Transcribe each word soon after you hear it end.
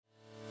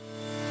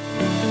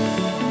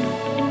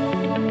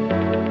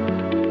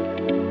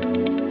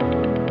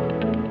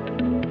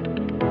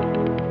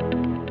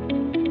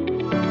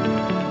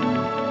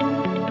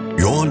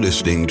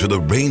listening to the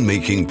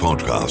Rainmaking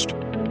Podcast,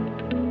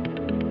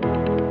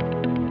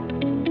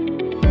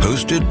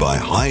 hosted by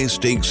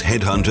high-stakes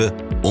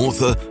headhunter,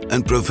 author,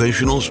 and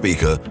professional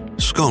speaker,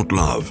 Scott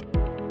Love.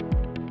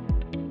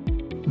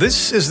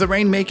 This is the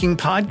Rainmaking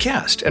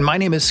Podcast, and my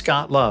name is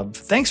Scott Love.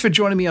 Thanks for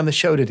joining me on the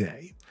show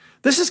today.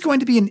 This is going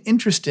to be an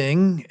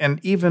interesting, and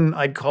even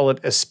I'd call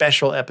it a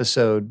special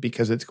episode,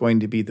 because it's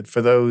going to be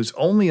for those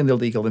only in the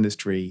legal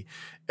industry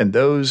and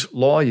those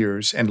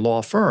lawyers and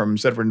law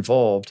firms that are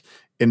involved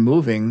in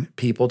moving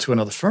people to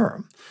another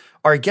firm.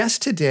 Our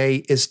guest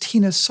today is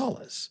Tina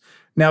Solis.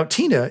 Now,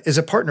 Tina is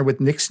a partner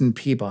with Nixon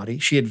Peabody.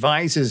 She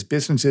advises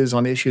businesses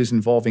on issues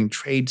involving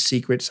trade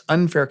secrets,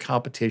 unfair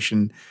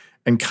competition,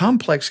 and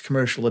complex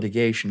commercial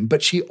litigation,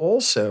 but she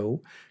also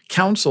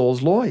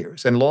counsels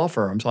lawyers and law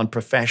firms on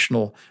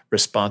professional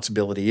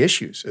responsibility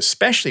issues,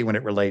 especially when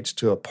it relates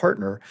to a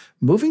partner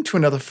moving to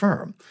another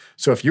firm.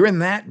 So if you're in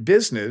that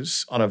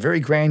business on a very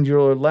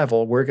granular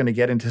level, we're going to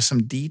get into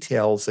some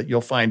details that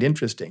you'll find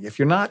interesting. If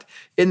you're not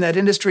in that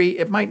industry,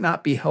 it might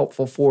not be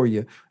helpful for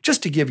you,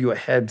 just to give you a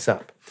heads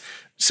up.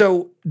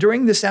 So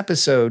during this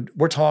episode,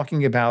 we're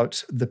talking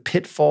about the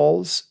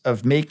pitfalls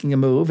of making a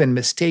move and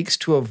mistakes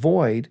to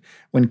avoid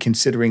when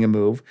considering a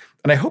move.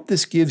 And I hope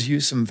this gives you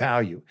some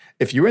value.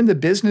 If you're in the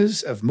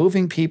business of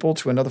moving people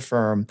to another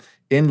firm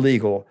in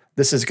legal,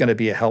 this is going to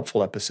be a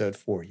helpful episode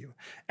for you.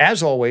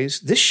 As always,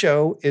 this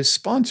show is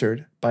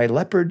sponsored by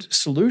Leopard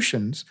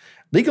Solutions,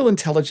 legal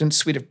intelligence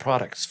suite of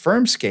products,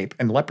 Firmscape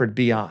and Leopard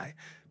BI.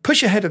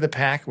 Push ahead of the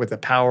pack with the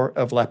power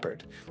of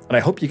Leopard. And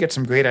I hope you get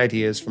some great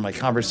ideas from my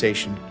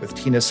conversation with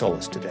Tina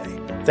Solis today.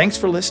 Thanks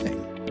for listening.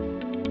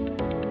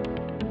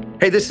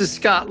 Hey, this is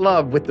Scott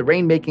Love with the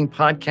Rainmaking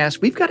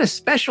Podcast. We've got a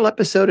special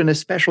episode and a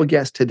special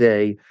guest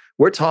today.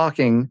 We're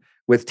talking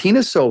with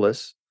Tina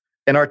Solis,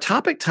 and our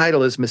topic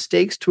title is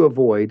Mistakes to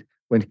Avoid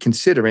When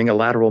Considering a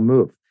Lateral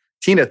Move.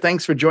 Tina,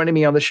 thanks for joining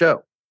me on the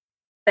show.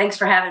 Thanks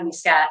for having me,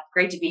 Scott.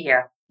 Great to be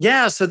here.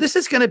 Yeah, so this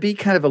is going to be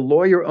kind of a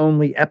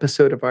lawyer-only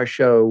episode of our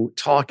show,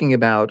 talking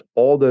about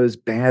all those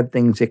bad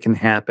things that can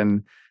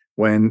happen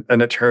when an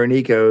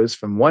attorney goes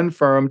from one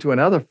firm to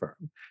another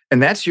firm.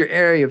 And that's your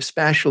area of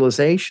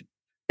specialization.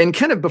 And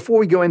kind of before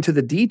we go into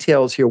the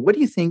details here, what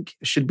do you think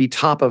should be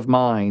top of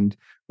mind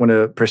when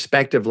a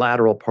prospective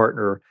lateral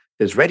partner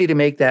is ready to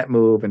make that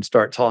move and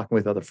start talking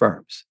with other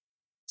firms?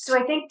 So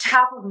I think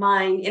top of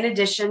mind, in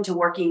addition to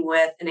working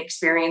with an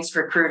experienced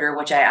recruiter,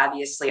 which I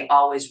obviously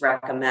always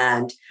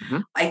recommend,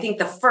 I think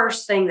the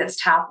first thing that's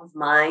top of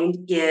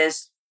mind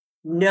is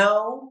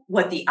know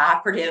what the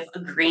operative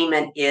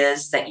agreement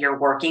is that you're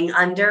working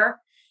under.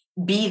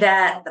 Be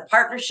that the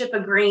partnership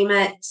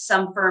agreement,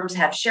 some firms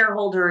have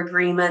shareholder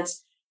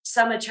agreements,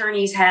 some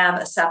attorneys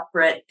have a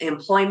separate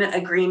employment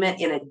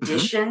agreement in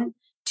addition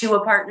to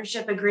a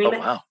partnership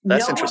agreement. Oh, wow.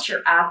 That's know interesting.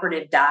 what your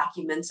operative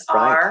documents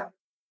are.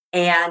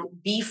 And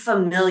be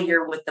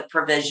familiar with the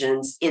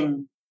provisions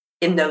in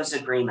those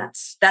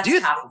agreements. That's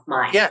top of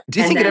mind. Yeah. Do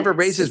you think it ever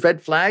raises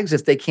red flags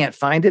if they can't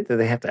find it? Do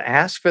they have to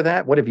ask for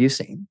that? What have you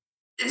seen?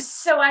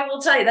 So I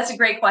will tell you, that's a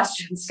great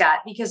question, Scott,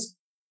 because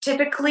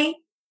typically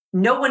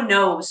no one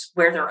knows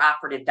where their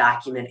operative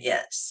document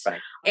is. Right.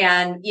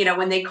 And,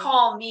 when they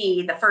call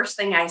me, the first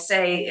thing I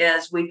say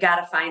is, we've got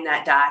to find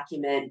that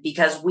document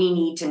because we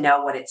need to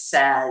know what it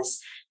says,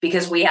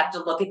 because we have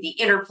to look at the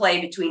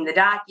interplay between the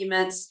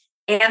documents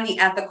and the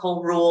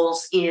ethical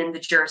rules in the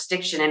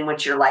jurisdiction in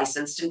which you're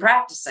licensed and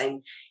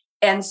practicing.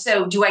 And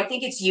so do I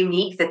think it's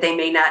unique that they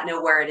may not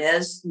know where it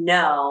is?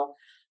 No.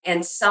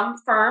 And some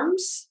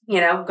firms,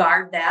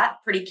 guard that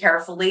pretty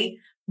carefully.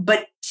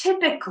 But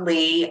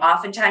typically,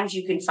 oftentimes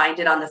you can find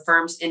it on the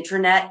firm's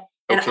intranet.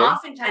 And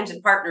oftentimes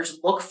if partners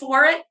look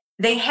for it,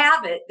 they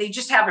have it. They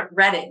just haven't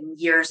read it in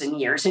years and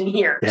years and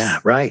years. Yeah,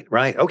 right.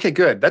 Okay,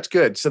 good. That's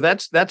good. So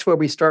that's where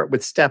we start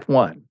with step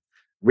one.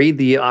 Read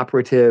the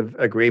operative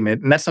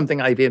agreement. And that's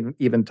something I've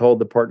even told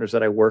the partners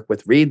that I work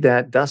with. Read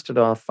that, dust it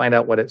off, find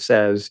out what it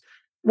says.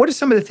 What are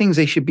some of the things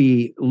they should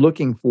be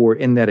looking for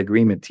in that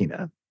agreement,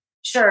 Tina?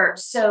 Sure.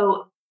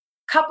 So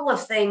a couple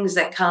of things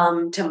that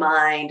come to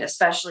mind,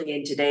 especially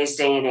in today's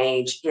day and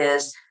age,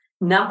 is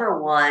number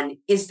one,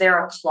 is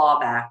there a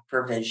clawback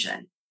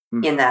provision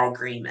in that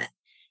agreement?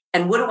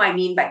 And what do I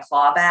mean by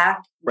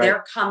clawback? Right.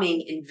 They're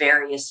coming in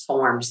various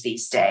forms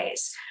these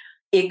days.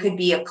 It could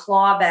be a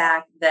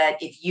clawback that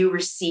if you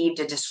received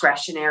a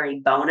discretionary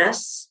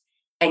bonus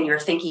and you're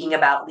thinking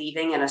about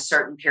leaving in a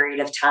certain period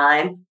of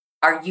time,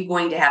 are you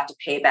going to have to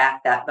pay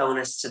back that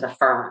bonus to the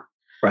firm?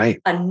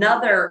 Right.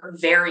 Another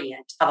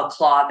variant of a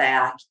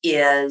clawback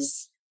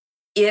is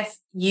if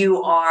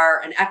you are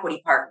an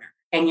equity partner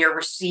and you're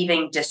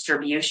receiving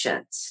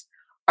distributions,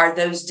 are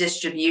those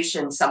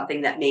distributions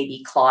something that may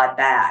be clawed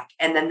back?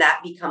 And then that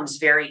becomes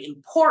very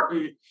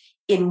important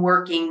in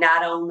working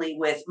not only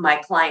with my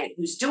client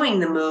who's doing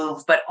the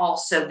move, but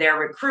also their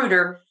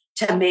recruiter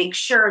to make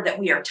sure that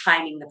we are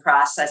timing the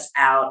process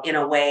out in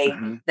a way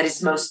that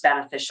is most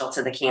beneficial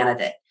to the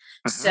candidate.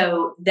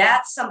 So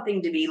that's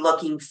something to be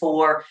looking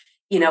for.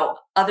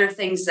 other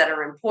things that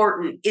are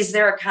important. Is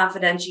there a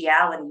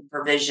confidentiality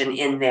provision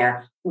in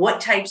there?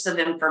 What types of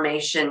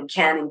information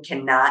can and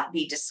cannot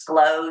be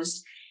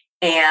disclosed?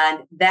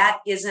 And that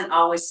isn't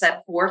always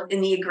set forth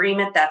in the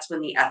agreement. That's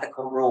when the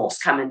ethical rules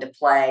come into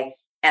play.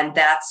 And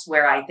that's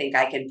where I think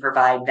I can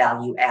provide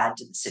value add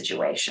to the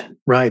situation.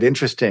 Right.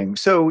 Interesting.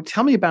 So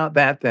tell me about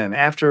that then.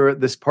 After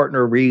this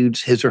partner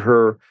reads his or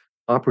her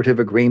operative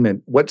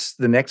agreement, what's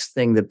the next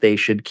thing that they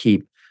should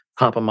keep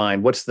top of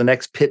mind? What's the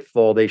next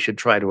pitfall they should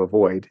try to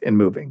avoid in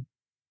moving?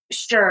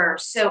 Sure.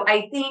 So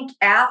I think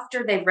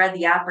after they've read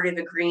the operative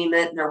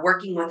agreement and they're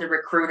working with a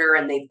recruiter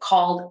and they've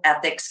called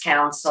ethics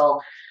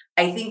counsel,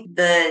 I think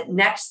the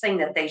next thing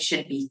that they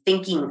should be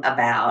thinking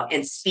about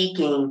and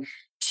speaking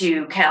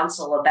to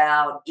counsel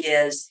about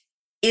is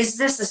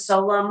this a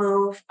solo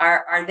move?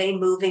 Are they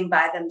moving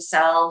by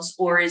themselves,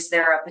 or is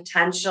there a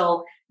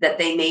potential that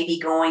they may be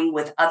going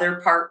with other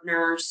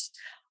partners?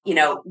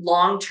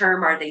 Long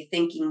term, are they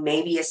thinking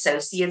maybe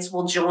associates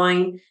will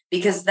join?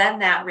 Because then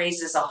that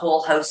raises a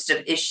whole host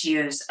of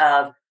issues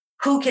of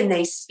who can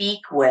they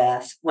speak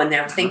with when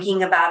they're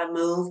thinking about a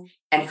move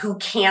and who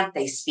can't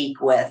they speak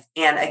with?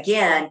 And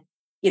again,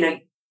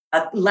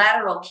 a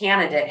lateral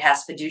candidate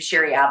has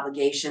fiduciary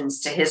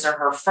obligations to his or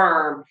her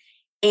firm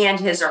and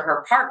his or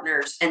her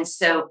partners. And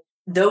so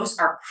those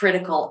are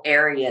critical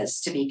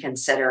areas to be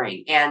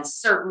considering, and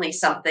certainly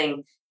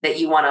something that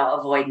you want to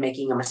avoid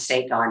making a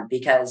mistake on,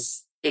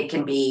 because it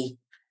can be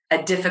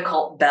a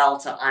difficult bell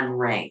to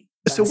unring.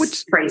 So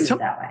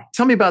that way.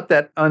 Tell me about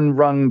that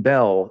unrung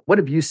bell. What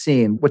have you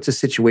seen? What's a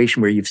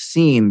situation where you've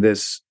seen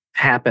this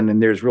happen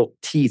and there's real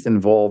teeth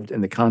involved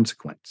in the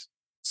consequence?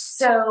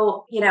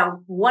 So,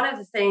 one of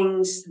the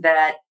things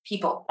that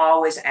people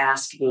always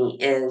ask me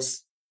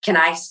is, can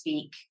I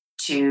speak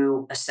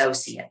to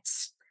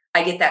associates?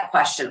 I get that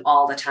question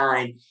all the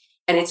time.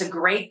 And it's a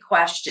great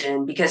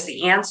question because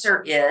the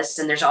answer is,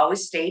 and there's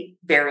always state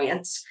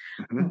variance,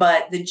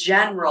 but the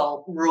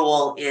general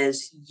rule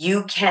is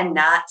you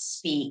cannot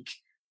speak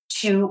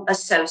to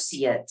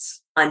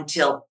associates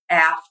until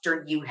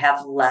after you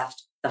have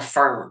left the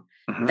firm.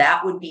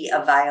 That would be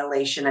a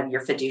violation of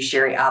your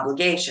fiduciary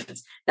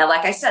obligations. Now,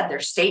 like I said,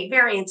 there's state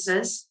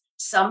variances.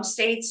 Some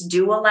states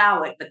do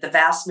allow it, but the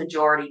vast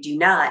majority do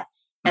not.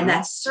 And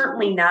that's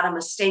certainly not a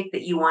mistake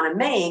that you want to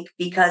make,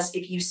 because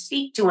if you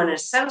speak to an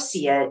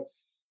associate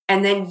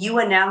and then you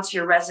announce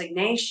your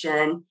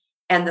resignation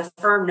and the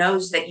firm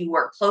knows that you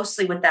work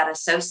closely with that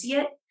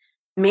associate,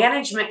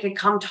 management could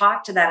come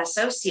talk to that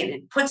associate, and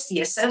it puts the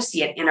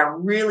associate in a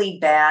really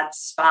bad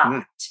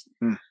spot.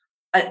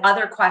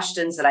 Other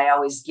questions that I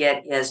always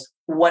get is,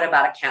 what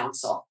about a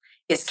counsel?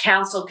 Is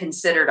counsel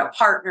considered a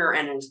partner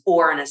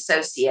or an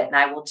associate? And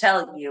I will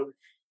tell you,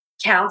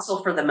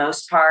 counsel for the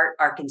most part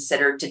are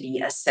considered to be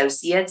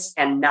associates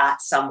and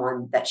not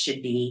someone that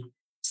should be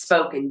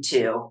spoken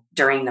to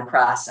during the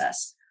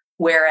process.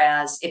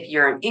 Whereas if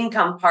you're an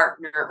income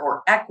partner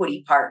or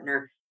equity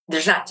partner,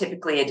 there's not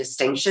typically a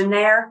distinction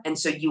there. And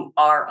so you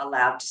are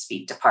allowed to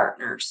speak to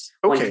partners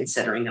when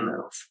considering a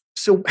move.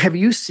 So have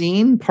you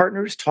seen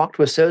partners talk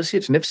to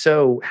associates? And if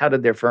so, how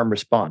did their firm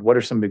respond? What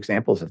are some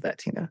examples of that,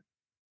 Tina?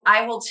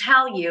 I will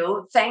tell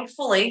you,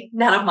 thankfully,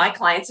 none of my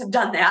clients have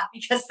done that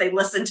because they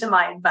listen to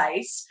my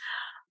advice.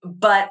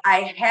 But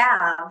I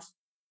have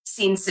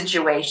seen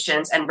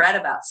situations and read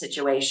about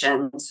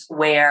situations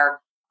where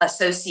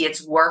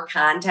associates were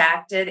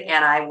contacted.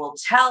 And I will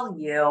tell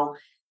you,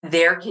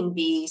 there can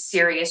be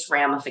serious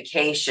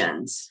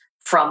ramifications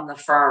from the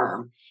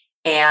firm.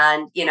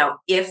 And,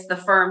 if the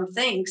firm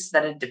thinks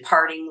that a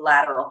departing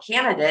lateral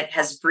candidate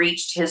has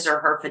breached his or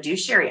her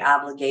fiduciary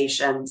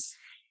obligations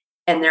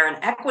and they're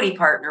an equity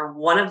partner,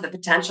 one of the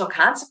potential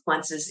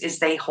consequences is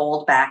they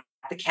hold back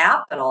the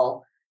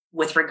capital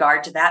with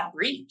regard to that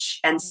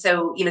breach. And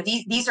so,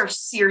 these are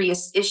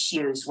serious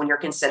issues when you're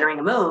considering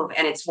a move.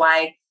 And it's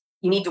why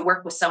you need to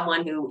work with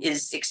someone who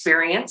is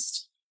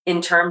experienced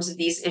in terms of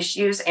these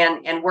issues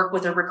and work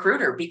with a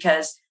recruiter,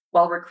 because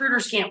while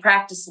recruiters can't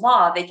practice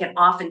law, they can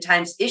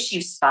oftentimes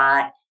issue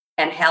spot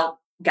and help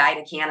guide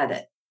a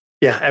candidate.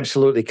 Yeah,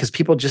 absolutely. Because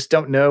people just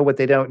don't know what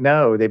they don't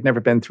know. They've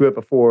never been through it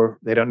before.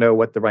 They don't know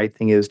what the right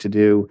thing is to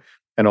do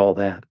and all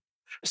that.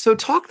 So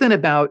talk then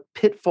about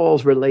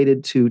pitfalls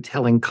related to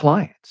telling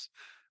clients.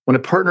 When a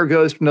partner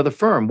goes to another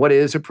firm, what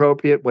is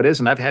appropriate, what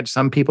isn't? I've had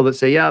some people that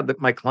say, yeah,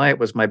 that my client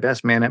was my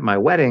best man at my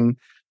wedding,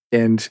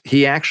 and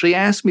he actually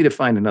asked me to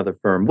find another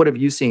firm. What have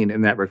you seen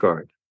in that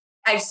regard?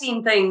 I've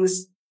seen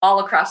things all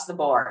across the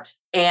board.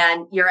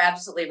 And you're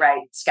absolutely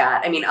right,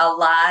 Scott. I mean, a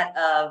lot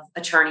of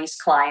attorneys'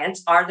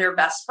 clients are their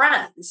best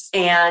friends.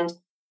 And,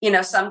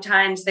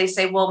 sometimes they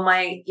say, well,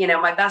 my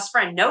best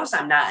friend knows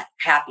I'm not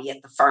happy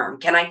at the firm.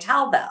 Can I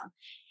tell them?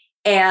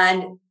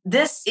 And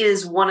this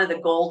is one of the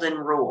golden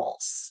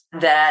rules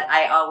that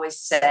I always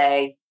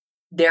say: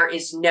 there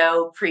is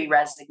no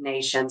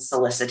pre-resignation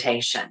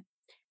solicitation,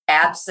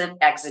 absent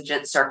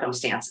exigent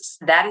circumstances.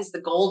 That is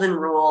the golden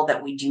rule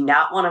that we do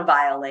not want to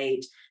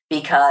violate,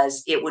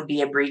 because it would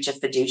be a breach of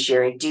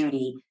fiduciary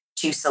duty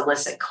to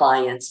solicit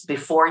clients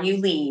before you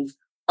leave,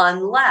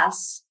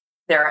 unless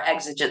there are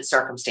exigent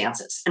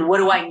circumstances. And what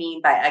do I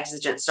mean by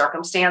exigent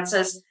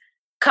circumstances?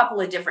 A couple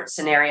of different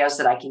scenarios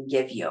that I can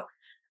give you.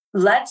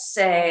 Let's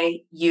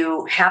say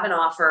you have an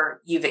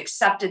offer, you've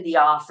accepted the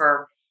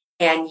offer,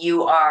 and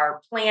you are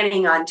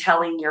planning on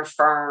telling your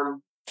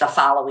firm the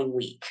following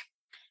week.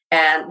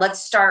 And let's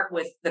start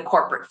with the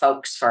corporate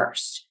folks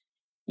first.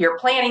 You're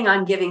planning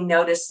on giving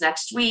notice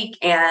next week,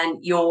 and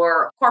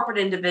you're a corporate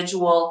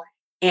individual,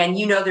 and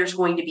you know there's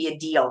going to be a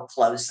deal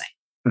closing.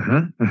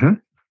 Mm-hmm, mm-hmm.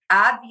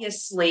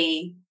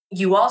 Obviously,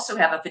 you also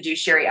have a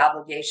fiduciary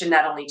obligation,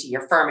 not only to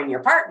your firm and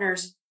your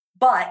partners,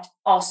 but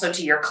also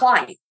to your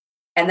client.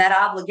 And that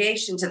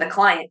obligation to the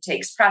client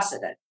takes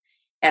precedent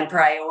and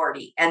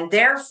priority. And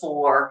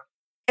therefore,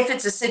 if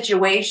it's a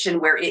situation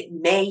where it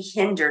may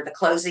hinder the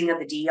closing of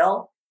the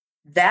deal,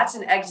 that's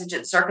an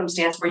exigent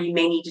circumstance where you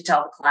may need to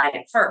tell the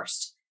client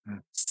first.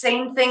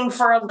 Same thing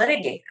for a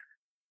litigator.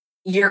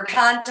 You're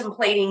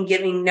contemplating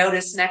giving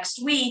notice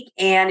next week,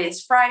 and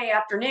it's Friday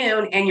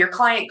afternoon, and your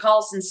client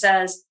calls and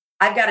says,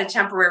 I've got a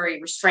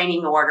temporary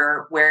restraining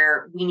order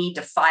where we need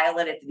to file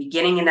it at the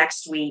beginning of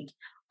next week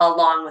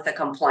along with a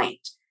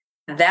complaint.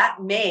 That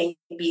may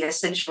be a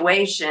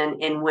situation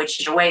in which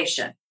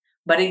situation.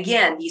 But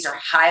again, these are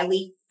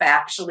highly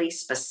factually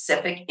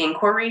specific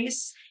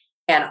inquiries,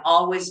 and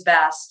always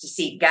best to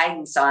seek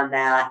guidance on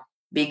that,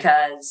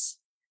 because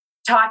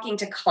talking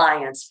to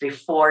clients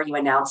before you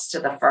announce to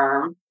the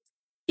firm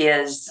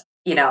is,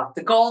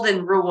 the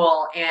golden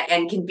rule,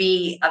 and can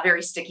be a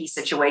very sticky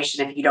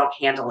situation if you don't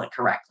handle it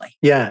correctly.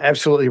 Yeah,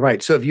 absolutely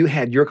right. So if you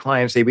had your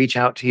clients, they reach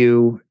out to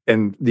you,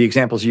 and the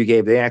examples you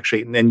gave,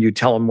 and then you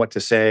tell them what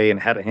to say and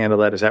how to handle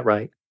that. Is that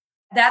right?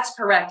 That's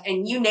correct.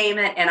 And you name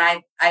it, and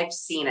I've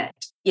seen it.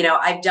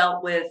 I've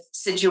dealt with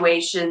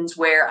situations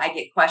where I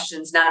get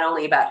questions not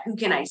only about who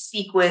can I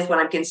speak with when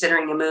I'm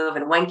considering a move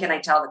and when can I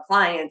tell the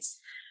clients,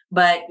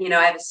 but,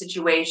 I have a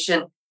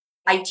situation.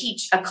 I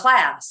teach a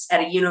class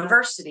at a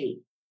university,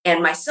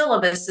 and my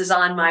syllabus is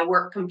on my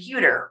work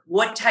computer.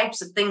 What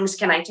types of things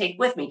can I take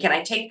with me? Can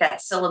I take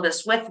that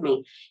syllabus with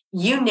me?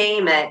 You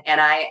name it, and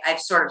I've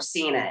sort of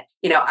seen it.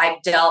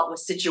 I've dealt with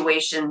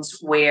situations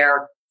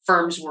where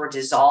firms were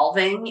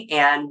dissolving,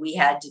 and we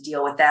had to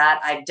deal with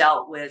that. I've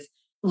dealt with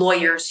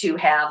lawyers who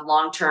have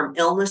long-term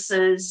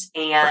illnesses,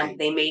 and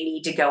they may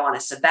need to go on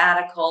a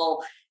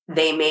sabbatical.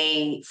 They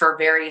may, for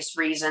various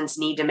reasons,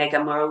 need to make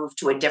a move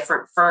to a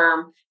different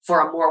firm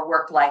for a more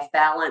work-life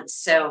balance.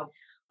 So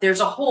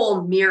there's a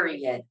whole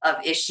myriad of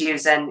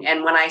issues. And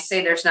when I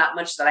say there's not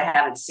much that I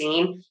haven't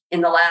seen in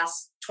the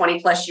last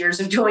 20 plus years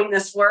of doing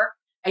this work,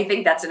 I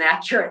think that's an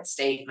accurate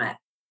statement.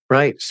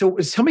 Right. So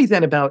tell me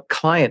then about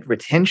client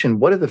retention.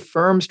 What are the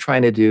firms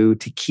trying to do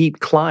to keep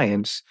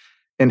clients,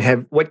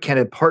 and what can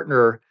a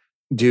partner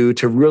do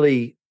to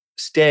really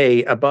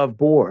stay above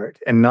board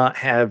and not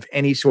have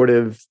any sort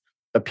of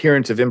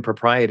appearance of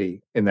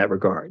impropriety in that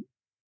regard?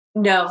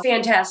 No,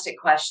 fantastic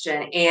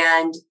question.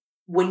 And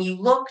when you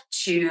look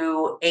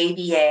to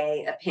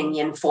ABA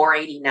Opinion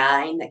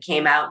 489 that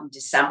came out in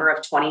December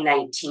of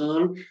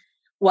 2019,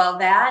 while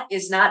that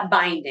is not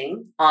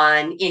binding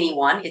on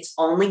anyone, it's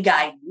only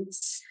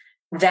guidance.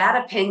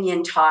 That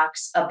opinion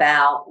talks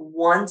about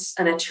once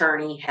an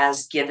attorney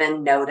has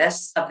given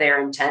notice of their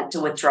intent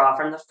to withdraw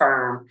from the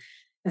firm,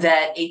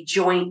 that a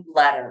joint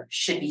letter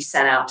should be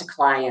sent out to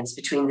clients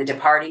between the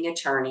departing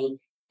attorney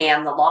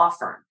and the law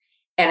firm.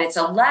 And it's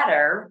a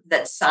letter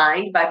that's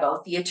signed by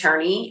both the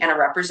attorney and a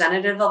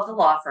representative of the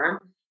law firm,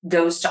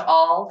 goes to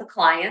all the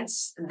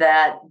clients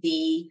that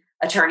the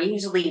attorney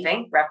who's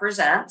leaving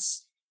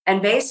represents,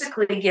 and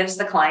basically gives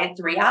the client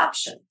three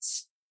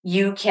options.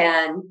 You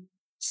can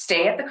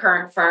stay at the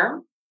current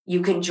firm,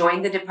 you can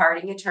join the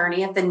departing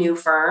attorney at the new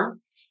firm,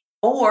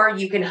 or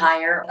you can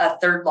hire a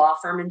third law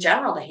firm in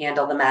general to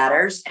handle the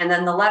matters. And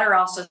then the letter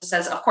also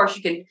says, of course,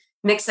 you can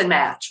mix and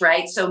match,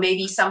 right? So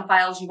maybe some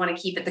files you want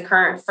to keep at the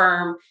current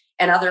firm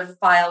and other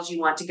files you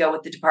want to go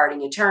with the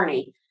departing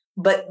attorney.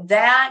 But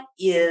that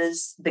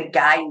is the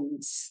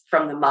guidance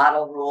from the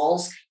model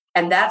rules.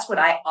 And that's what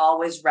I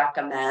always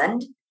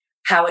recommend,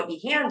 how it be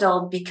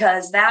handled,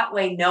 because that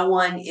way no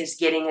one is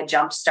getting a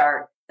jump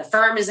start. The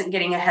firm isn't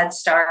getting a head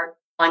start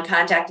on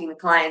contacting the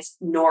clients,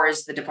 nor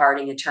is the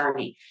departing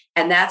attorney.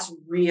 And that's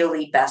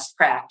really best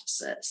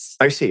practices.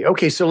 I see.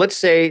 Okay, so let's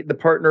say the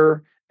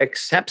partner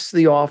accepts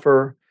the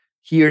offer.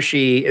 He or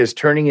she is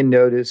turning in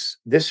notice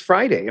this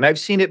Friday. And I've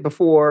seen it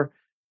before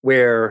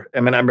where, I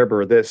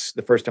remember this,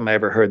 the first time I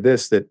ever heard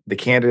this, that the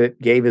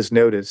candidate gave his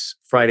notice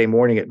Friday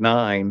morning at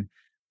 9.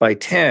 By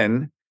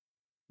 10,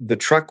 the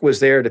truck was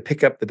there to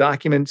pick up the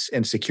documents,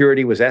 and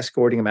security was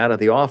escorting him out of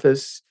the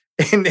office.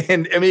 And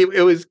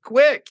it was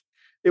quick.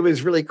 It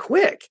was really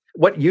quick.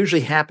 What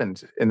usually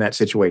happens in that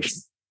situation?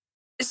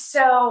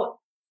 So,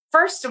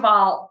 first of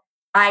all,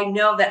 I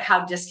know that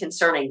how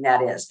disconcerting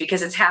that is,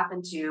 because it's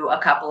happened to a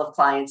couple of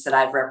clients that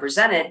I've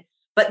represented.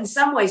 But in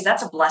some ways,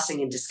 that's a blessing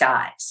in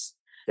disguise.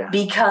 Yeah.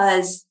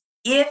 Because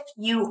if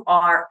you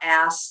are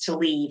asked to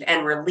leave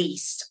and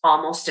released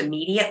almost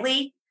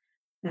immediately,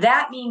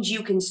 that means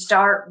you can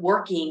start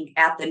working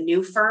at the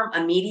new firm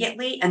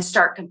immediately and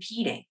start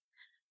competing.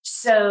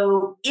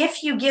 So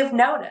if you give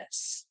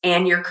notice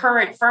and your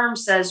current firm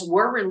says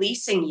we're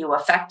releasing you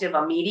effective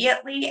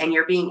immediately and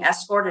you're being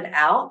escorted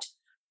out,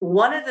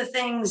 one of the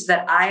things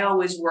that I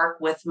always work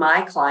with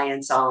my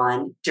clients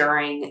on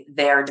during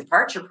their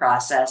departure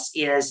process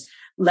is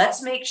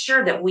let's make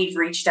sure that we've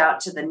reached out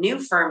to the new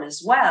firm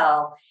as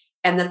well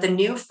and that the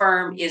new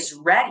firm is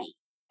ready.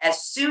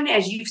 As soon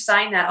as you've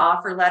signed that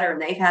offer letter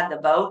and they've had the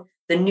vote,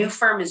 the new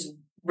firm is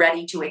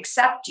ready to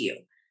accept you.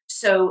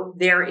 So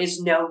there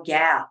is no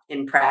gap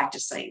in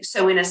practicing.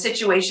 So in a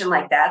situation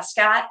like that,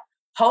 Scott,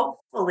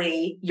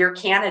 hopefully your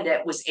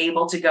candidate was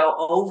able to go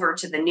over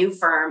to the new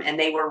firm and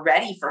they were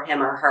ready for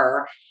him or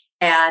her.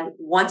 And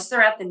once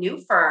they're at the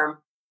new firm,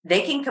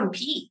 they can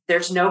compete.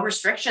 There's no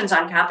restrictions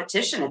on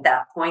competition at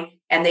that point,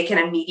 and they can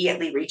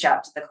immediately reach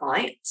out to the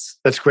clients.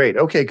 That's great.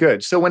 Okay,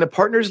 good. So when a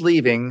partner's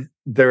leaving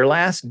their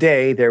last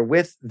day, they're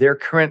with their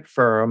current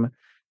firm.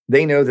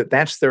 They know that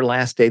that's their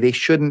last day. They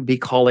shouldn't be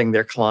calling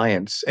their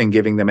clients and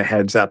giving them a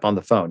heads up on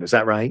the phone. Is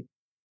that right?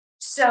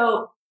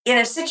 So in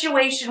a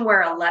situation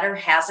where a letter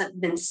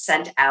hasn't been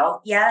sent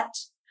out yet,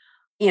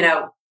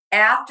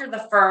 after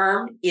the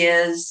firm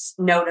is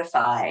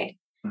notified,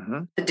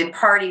 the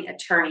departing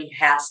attorney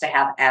has to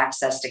have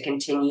access to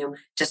continue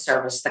to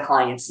service the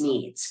client's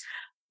needs.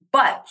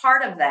 But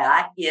part of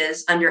that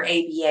is under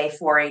ABA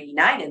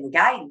 489 in the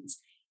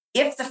guidance.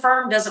 If the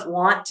firm doesn't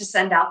want to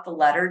send out the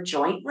letter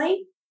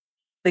jointly,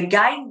 the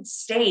guidance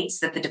states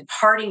that the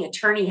departing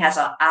attorney has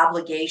an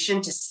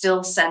obligation to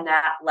still send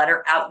that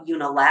letter out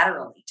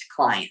unilaterally to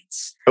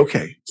clients.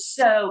 Okay.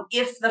 So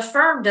if the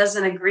firm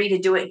doesn't agree to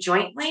do it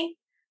jointly,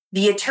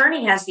 the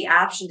attorney has the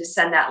option to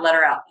send that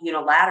letter out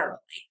unilaterally.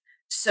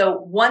 So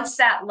once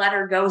that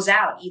letter goes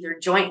out, either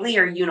jointly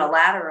or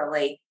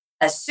unilaterally,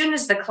 as soon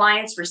as the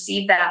clients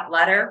receive that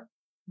letter,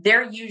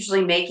 they're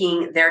usually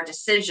making their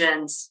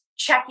decisions,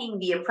 checking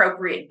the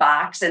appropriate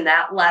box in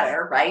that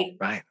letter, right?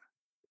 Right.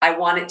 I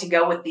want it to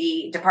go with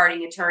the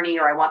departing attorney,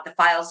 or I want the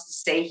files to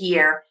stay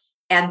here.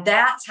 And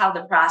that's how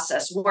the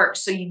process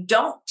works. So you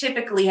don't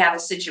typically have a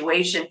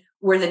situation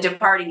where the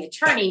departing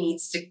attorney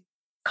needs to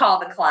call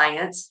the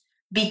clients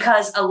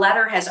because a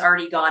letter has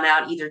already gone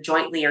out either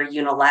jointly or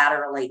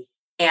unilaterally.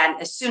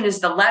 And as soon as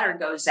the letter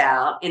goes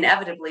out,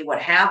 inevitably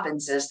what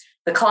happens is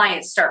the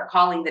clients start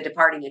calling the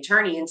departing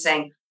attorney and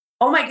saying,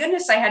 oh my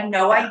goodness, I had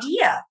no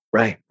idea.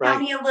 Right. Tell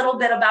me a little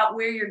bit about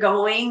where you're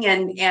going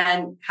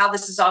and how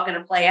this is all going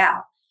to play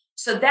out.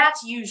 So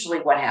that's usually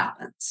what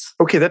happens.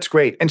 Okay, that's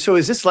great. And so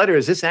is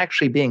this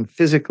actually being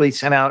physically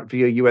sent out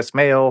via US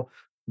mail,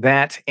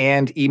 that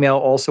and email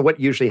also? What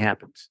usually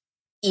happens?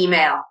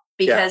 Email,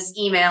 because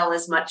email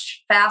is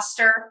much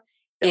faster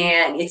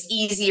and it's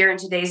easier in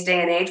today's day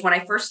and age. When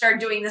I first started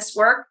doing this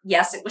work,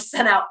 yes, it was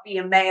sent out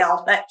via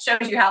mail. That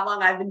shows you how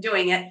long I've been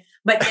doing it.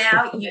 But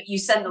now you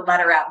send the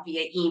letter out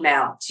via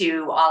email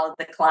to all of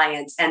the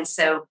clients. And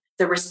so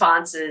the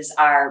responses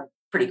are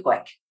pretty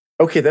quick.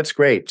 Okay, that's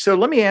great. So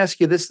let me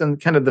ask you this then,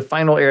 kind of the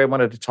final area I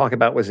wanted to talk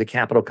about was a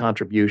capital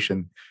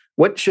contribution.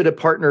 What should a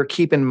partner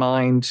keep in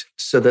mind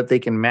so that they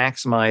can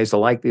maximize the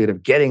likelihood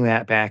of getting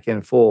that back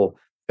in full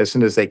as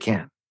soon as they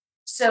can?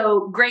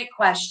 So great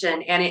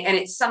question. And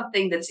it's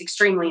something that's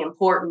extremely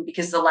important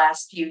because the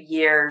last few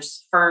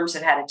years, firms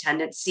have had a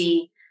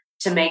tendency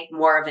to make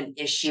more of an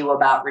issue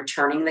about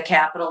returning the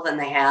capital than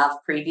they have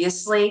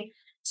previously.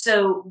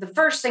 So the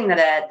first thing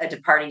that a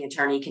departing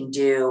attorney can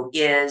do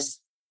is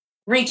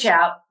reach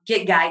out,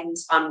 get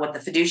guidance on what the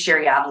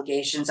fiduciary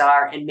obligations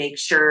are, and make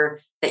sure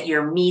that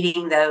you're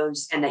meeting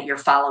those and that you're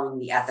following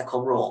the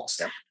ethical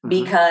rules. Mm-hmm.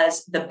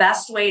 Because the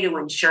best way to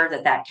ensure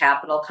that that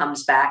capital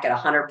comes back at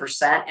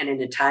 100% and in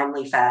a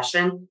timely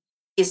fashion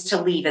is to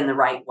leave in the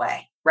right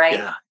way,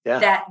 right?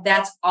 Yeah.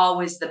 That's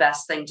always the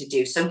best thing to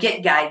do. So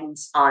get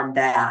guidance on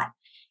that.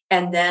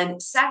 And then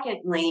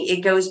secondly,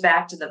 it goes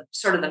back to the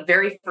sort of the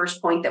very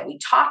first point that we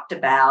talked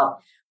about,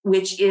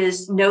 which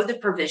is know the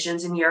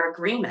provisions in your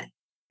agreement.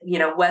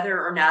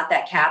 Whether or not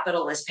that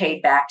capital is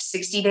paid back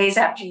 60 days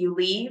after you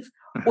leave,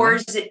 or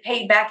is it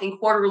paid back in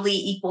quarterly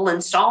equal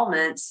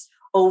installments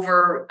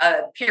over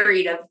a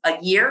period of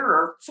a year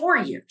or 4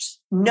 years?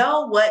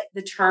 Know what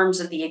the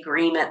terms of the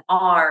agreement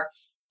are.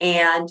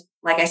 And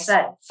like I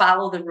said,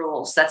 follow the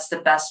rules. That's the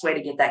best way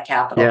to get that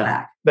capital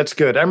back. That's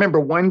good. I remember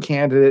one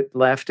candidate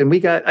left and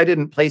I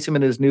didn't place him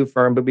in his new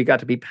firm, but we got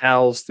to be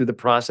pals through the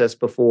process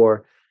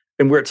before.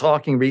 And we're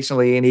talking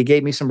recently, and he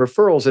gave me some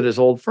referrals at his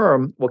old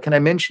firm. Well, can I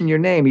mention your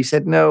name? He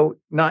said, no,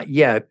 not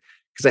yet,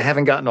 because I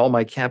haven't gotten all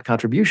my cap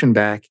contribution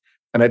back,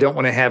 and I don't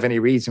want to have any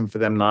reason for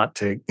them not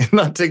to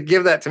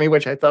give that to me,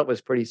 which I thought was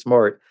pretty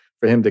smart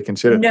for him to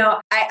consider. No,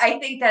 I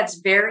think that's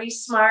very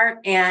smart.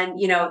 And,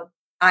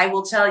 I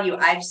will tell you,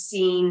 I've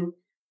seen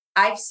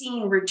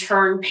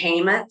return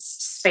payments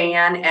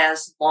span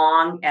as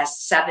long as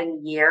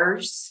 7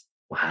 years.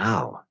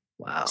 Wow.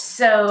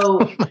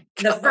 So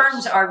the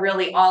firms are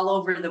really all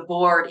over the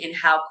board in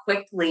how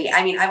quickly.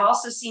 I mean, I've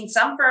also seen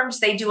some firms,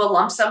 they do a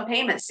lump sum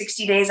payment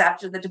 60 days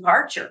after the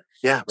departure.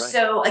 Yeah. Right.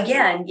 So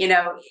again,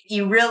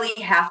 you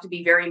really have to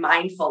be very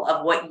mindful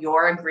of what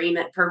your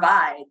agreement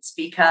provides,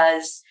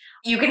 because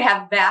you can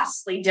have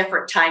vastly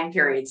different time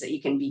periods that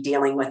you can be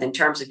dealing with in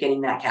terms of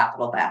getting that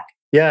capital back.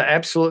 Yeah,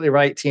 absolutely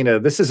right, Tina.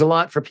 This is a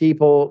lot for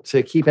people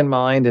to keep in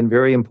mind and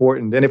very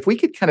important. And if we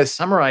could kind of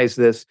summarize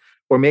this,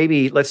 or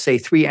maybe let's say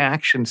 3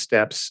 action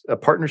steps, a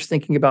partner's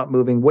thinking about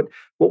moving, what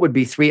would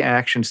be 3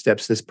 action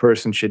steps this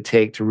person should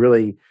take to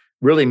really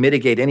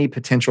mitigate any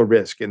potential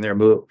risk in their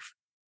move?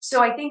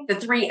 So I think the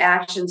 3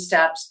 action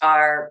steps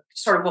are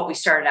sort of what we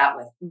started out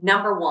with.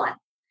 Number 1,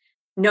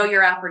 know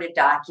your operative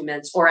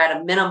documents, or at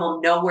a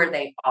minimum, know where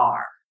they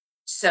are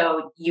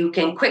so you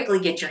can quickly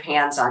get your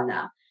hands on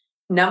them.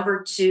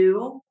 Number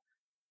 2,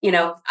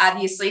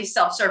 obviously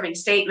self-serving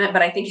statement,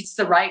 but I think it's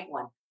the right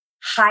one.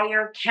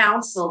 Hire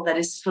counsel that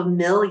is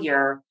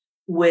familiar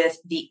with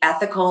the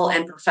ethical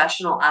and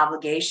professional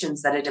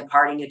obligations that a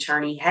departing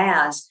attorney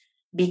has,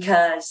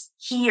 because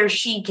he or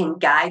she can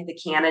guide the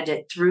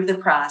candidate through the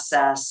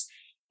process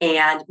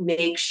and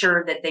make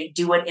sure that they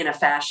do it in a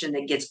fashion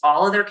that gets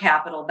all of their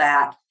capital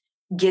back,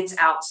 gets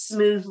out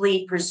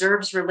smoothly,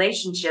 preserves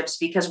relationships.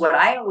 Because what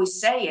I always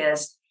say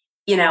is,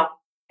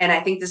 and I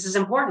think this is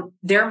important,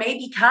 there may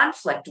be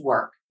conflict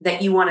work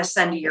that you want to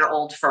send to your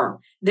old firm.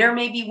 There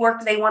may be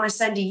work they want to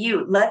send to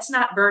you. Let's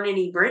not burn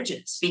any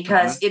bridges,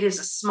 because it is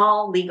a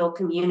small legal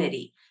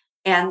community.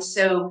 And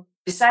so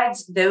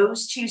besides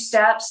those 2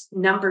 steps,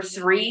 number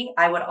 3,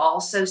 I would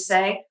also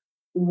say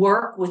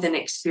work with an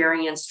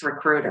experienced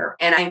recruiter.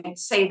 And I would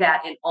say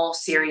that in all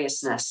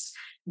seriousness,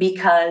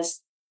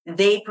 because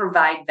they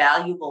provide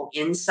valuable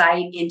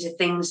insight into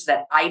things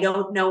that I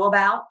don't know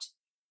about.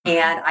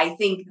 And I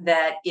think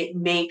that it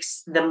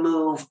makes the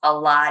move a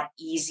lot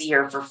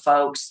easier for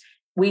folks.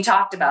 We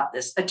talked about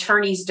this.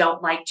 Attorneys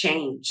don't like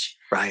change.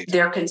 Right.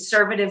 They're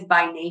conservative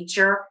by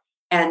nature.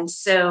 And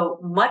so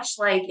much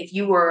like if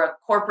you were a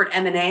corporate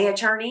M&A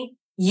attorney,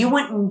 you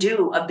wouldn't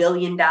do a $1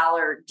 billion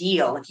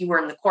deal if you were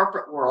in the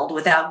corporate world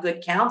without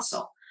good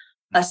counsel.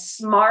 A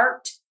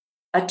smart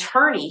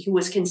attorney who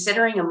was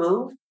considering a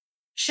move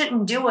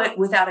shouldn't do it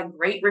without a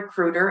great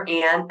recruiter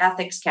and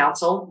ethics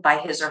counsel by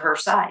his or her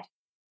side.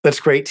 That's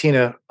great,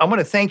 Tina. I want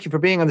to thank you for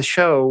being on the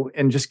show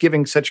and just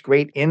giving such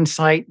great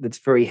insight that's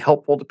very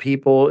helpful to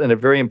people in a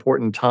very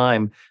important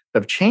time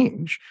of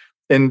change.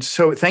 And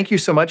so thank you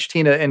so much,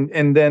 Tina.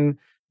 And then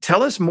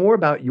tell us more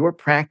about your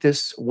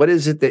practice. What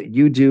is it that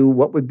you do?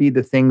 What would be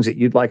the things that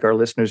you'd like our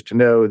listeners to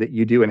know that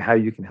you do and how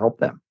you can help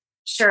them?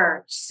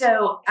 Sure.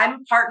 So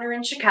I'm a partner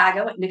in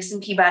Chicago at Nixon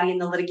Peabody in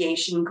the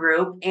litigation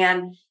group.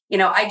 And,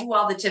 I do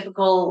all the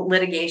typical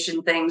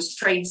litigation things,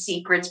 trade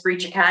secrets,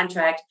 breach of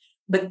contract.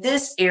 But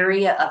this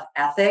area of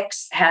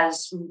ethics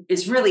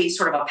is really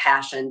sort of a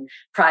passion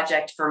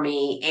project for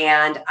me.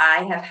 And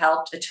I have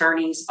helped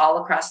attorneys all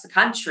across the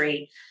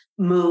country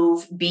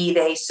move, be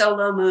they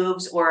solo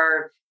moves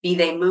or be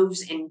they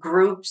moves in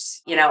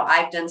groups.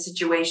 I've done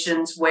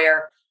situations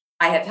where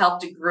I have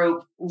helped a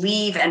group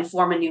leave and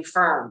form a new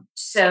firm.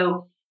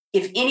 So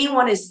if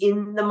anyone is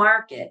in the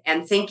market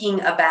and thinking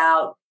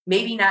about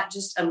maybe not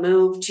just a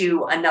move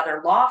to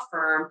another law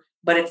firm,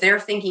 but if they're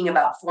thinking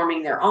about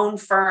forming their own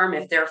firm,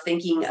 if they're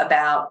thinking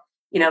about,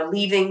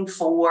 leaving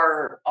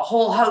for a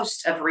whole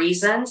host of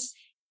reasons,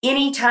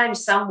 anytime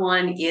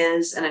someone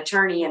is an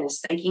attorney and is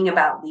thinking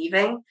about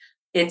leaving,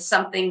 it's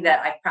something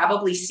that I've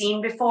probably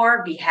seen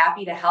before, be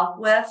happy to help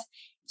with.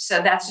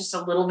 So that's just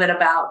a little bit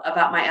about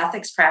my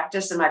ethics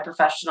practice and my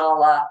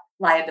professional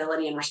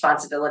liability and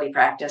responsibility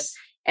practice.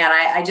 And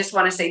I just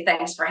want to say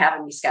thanks for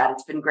having me, Scott.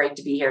 It's been great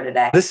to be here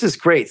today. This is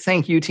great.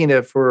 Thank you,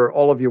 Tina, for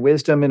all of your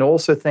wisdom. And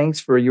also thanks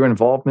for your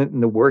involvement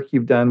in the work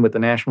you've done with the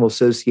National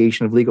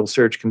Association of Legal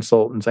Search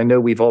Consultants. I know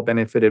we've all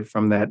benefited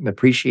from that and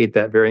appreciate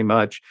that very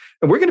much.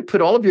 And we're going to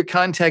put all of your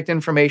contact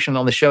information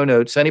on the show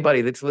notes.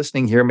 Anybody that's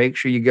listening here, make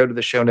sure you go to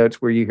the show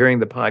notes where you're hearing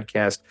the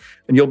podcast,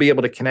 and you'll be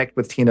able to connect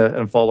with Tina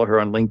and follow her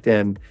on LinkedIn.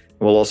 And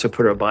we'll also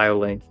put her bio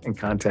link and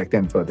contact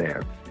info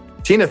there.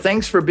 Tina,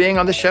 thanks for being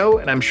on the show,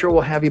 and I'm sure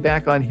we'll have you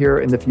back on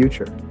here in the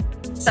future.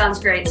 Sounds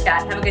great,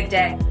 Scott. Have a good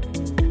day.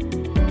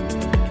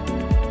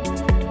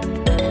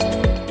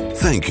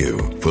 Thank you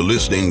for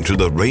listening to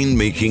the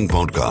Rainmaking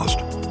Podcast.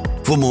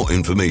 For more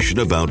information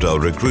about our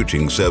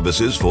recruiting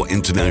services for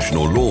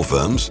international law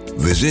firms,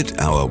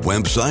 visit our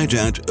website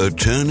at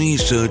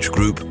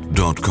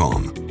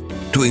attorneysearchgroup.com.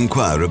 To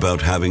inquire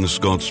about having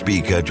Scott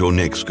speak at your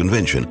next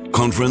convention,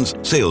 conference,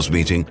 sales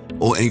meeting,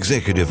 or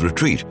executive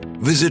retreat,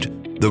 visit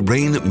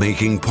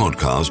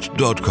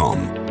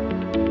therainmakingpodcast.com.